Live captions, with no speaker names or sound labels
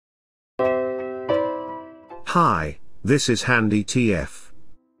Hi, this is Handy TF.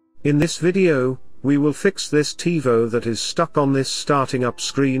 In this video, we will fix this TiVo that is stuck on this starting up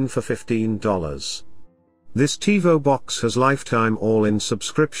screen for $15. This TiVo box has lifetime all-in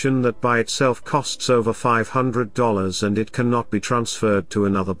subscription that by itself costs over $500 and it cannot be transferred to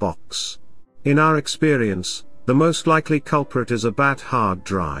another box. In our experience, the most likely culprit is a bad hard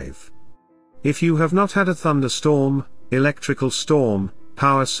drive. If you have not had a thunderstorm, electrical storm,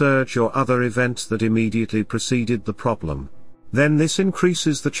 power surge or other events that immediately preceded the problem, then this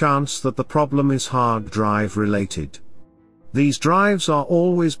increases the chance that the problem is hard drive related. These drives are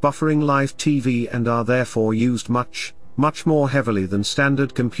always buffering live TV and are therefore used much more heavily than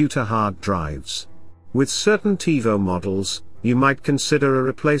standard computer hard drives. With certain TiVo models, you might consider a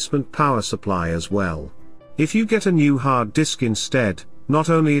replacement power supply as well. If you get a new hard disk instead,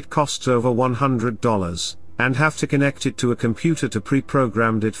 not only it costs over $100, and have to connect it to a computer to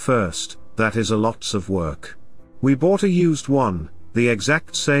pre-programmed it first, that is a lots of work. We bought a used one, the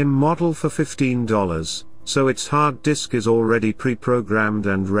exact same model for $15, so its hard disk is already pre-programmed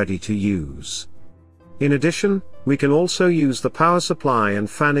and ready to use. In addition, we can also use the power supply and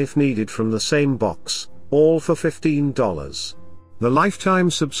fan if needed from the same box, all for $15. The lifetime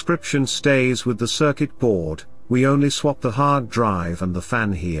subscription stays with the circuit board, we only swap the hard drive and the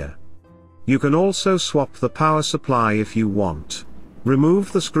fan here. You can also swap the power supply if you want.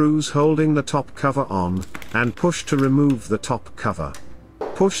 Remove the screws holding the top cover on, and push to remove the top cover.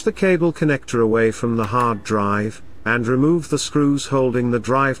 Push the cable connector away from the hard drive, and remove the screws holding the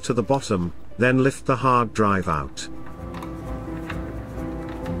drive to the bottom, then lift the hard drive out.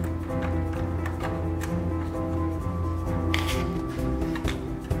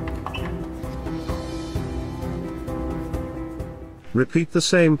 Repeat the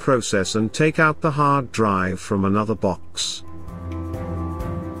same process and take out the hard drive from another box.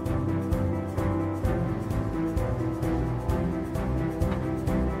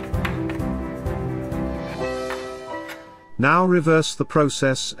 Now reverse the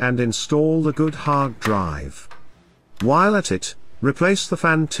process and install the good hard drive. While at it, replace the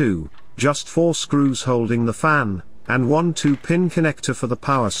fan too, just 4 screws holding the fan, and one 2-pin connector for the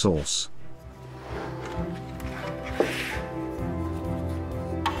power source.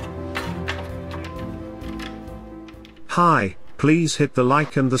 Hi, please hit the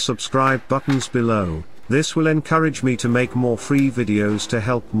like and the subscribe buttons below, this will encourage me to make more free videos to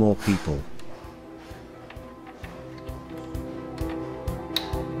help more people.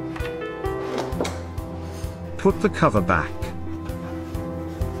 Put the cover back.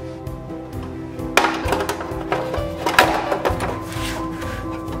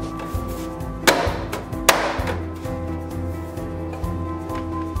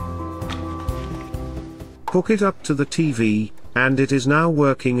 Hook it up to the TV, and it is now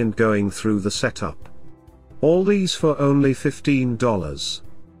working and going through the setup. All these for only $15.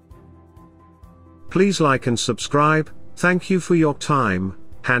 Please like and subscribe, thank you for your time,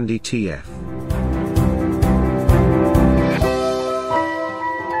 Handy TF.